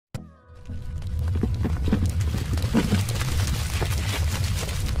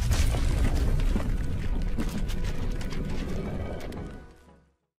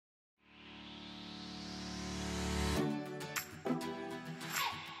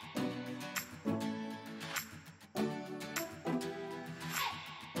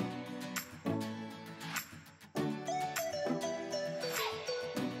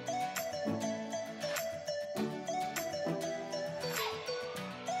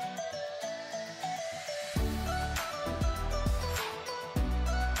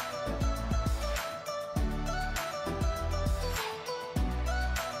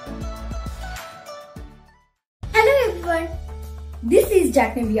This is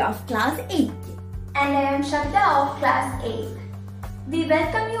Jahnavi of Class 8. And I am Shraddha of Class 8. We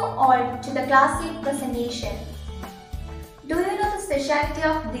welcome you all to the Class 8 presentation. Do you know the speciality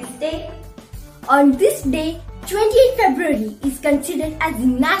of this day? On this day, 28th February is considered as the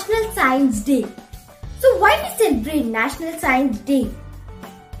National Science Day. So why we celebrate National Science Day?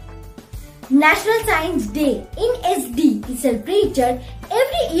 National Science Day in SD is celebrated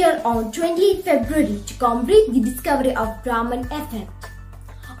every year on 28th February to commemorate the discovery of Raman effect.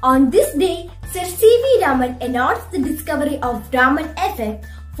 On this day, Sir C.V. Raman announced the discovery of Raman effect,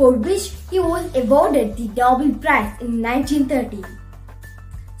 for which he was awarded the Nobel Prize in 1930.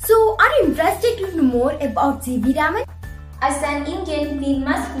 So, are you interested to know more about C.V. Raman? As an Indian, we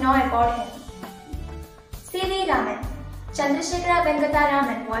must know about him. C.V. Raman Chandrasekhara Venkata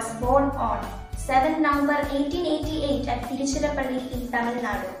Raman was born on 7 November 1888 at Tiruchirappalli in Tamil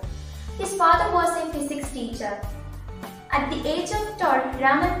Nadu. His father was a physics teacher. At the age of 12,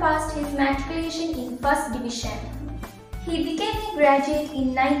 Raman passed his matriculation in first division. He became a graduate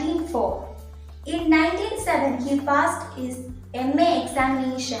in 1904. In 1907, he passed his MA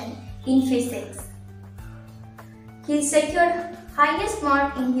examination in physics. He secured highest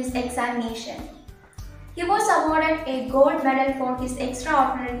mark in his examination. He was awarded a gold medal for his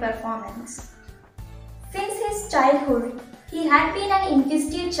extraordinary performance. Since his childhood, he had been an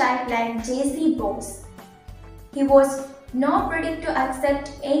inquisitive child like J.C. Bose. He was not ready to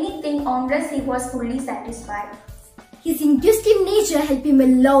accept anything unless he was fully satisfied. His inquisitive nature helped him a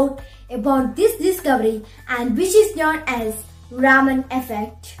lot about this discovery, and which is known as Raman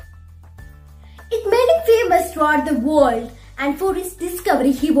effect. It made him famous throughout the world, and for his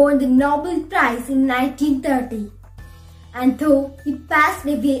discovery he won the Nobel Prize in 1930. And though he passed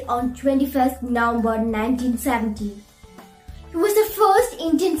away on 21st November 1970, he was the first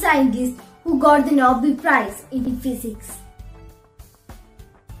Indian scientist who got the Nobel Prize in physics.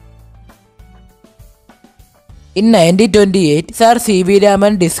 In 1928, Sir C.V.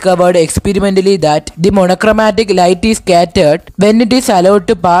 Raman discovered experimentally that the monochromatic light is scattered when it is allowed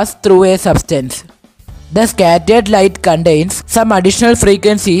to pass through a substance. The scattered light contains some additional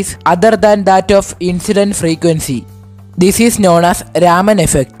frequencies other than that of incident frequency. This is known as Raman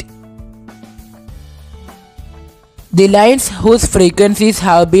effect. The lines whose frequencies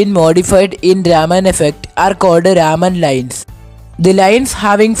have been modified in Raman effect are called Raman lines. The lines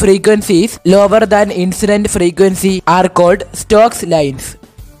having frequencies lower than incident frequency are called Stokes lines.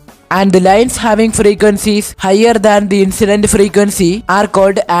 And the lines having frequencies higher than the incident frequency are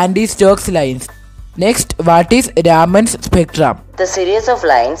called anti-Stokes lines. Next, what is Raman's spectrum? The series of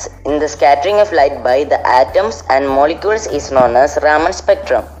lines in the scattering of light by the atoms and molecules is known as Raman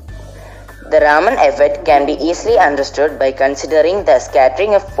spectrum. The Raman effect can be easily understood by considering the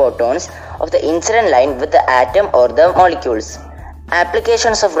scattering of photons of the incident line with the atom or the molecules.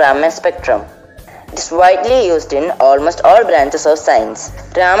 Applications of Raman spectrum. It is widely used in almost all branches of science.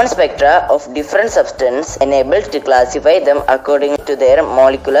 Raman spectra of different substances enabled to classify them according to their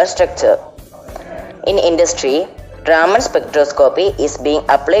molecular structure. In industry, Raman spectroscopy is being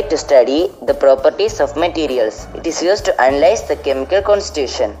applied to study the properties of materials. It is used to analyze the chemical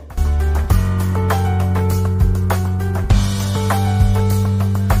constitution.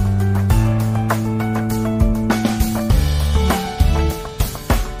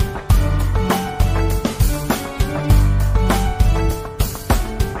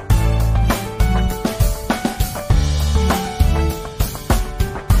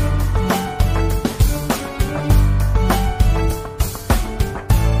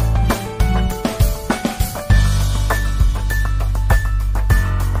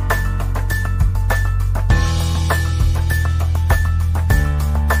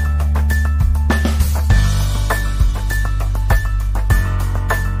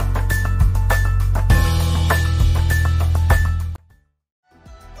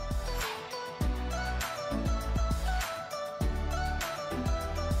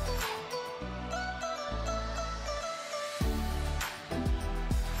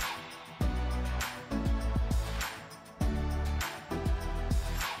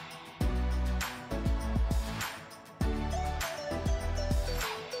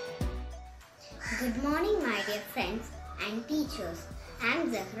 Good morning, my dear friends and teachers. I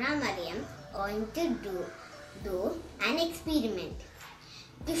am Zahra Mariam going to do an experiment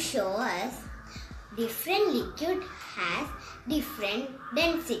to show us different liquid has different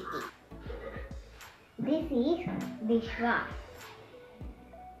density. This is dishwash.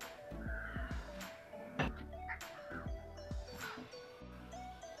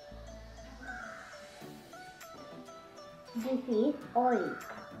 This is oil.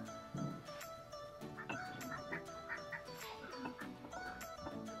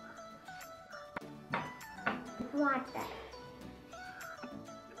 water.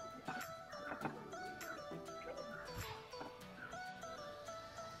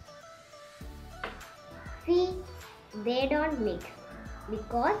 See, they don't mix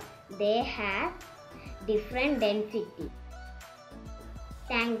because they have different density.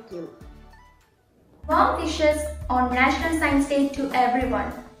 Thank you. Warm wishes on National Science Day to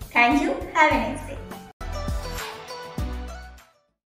everyone. Thank you. Have a nice day.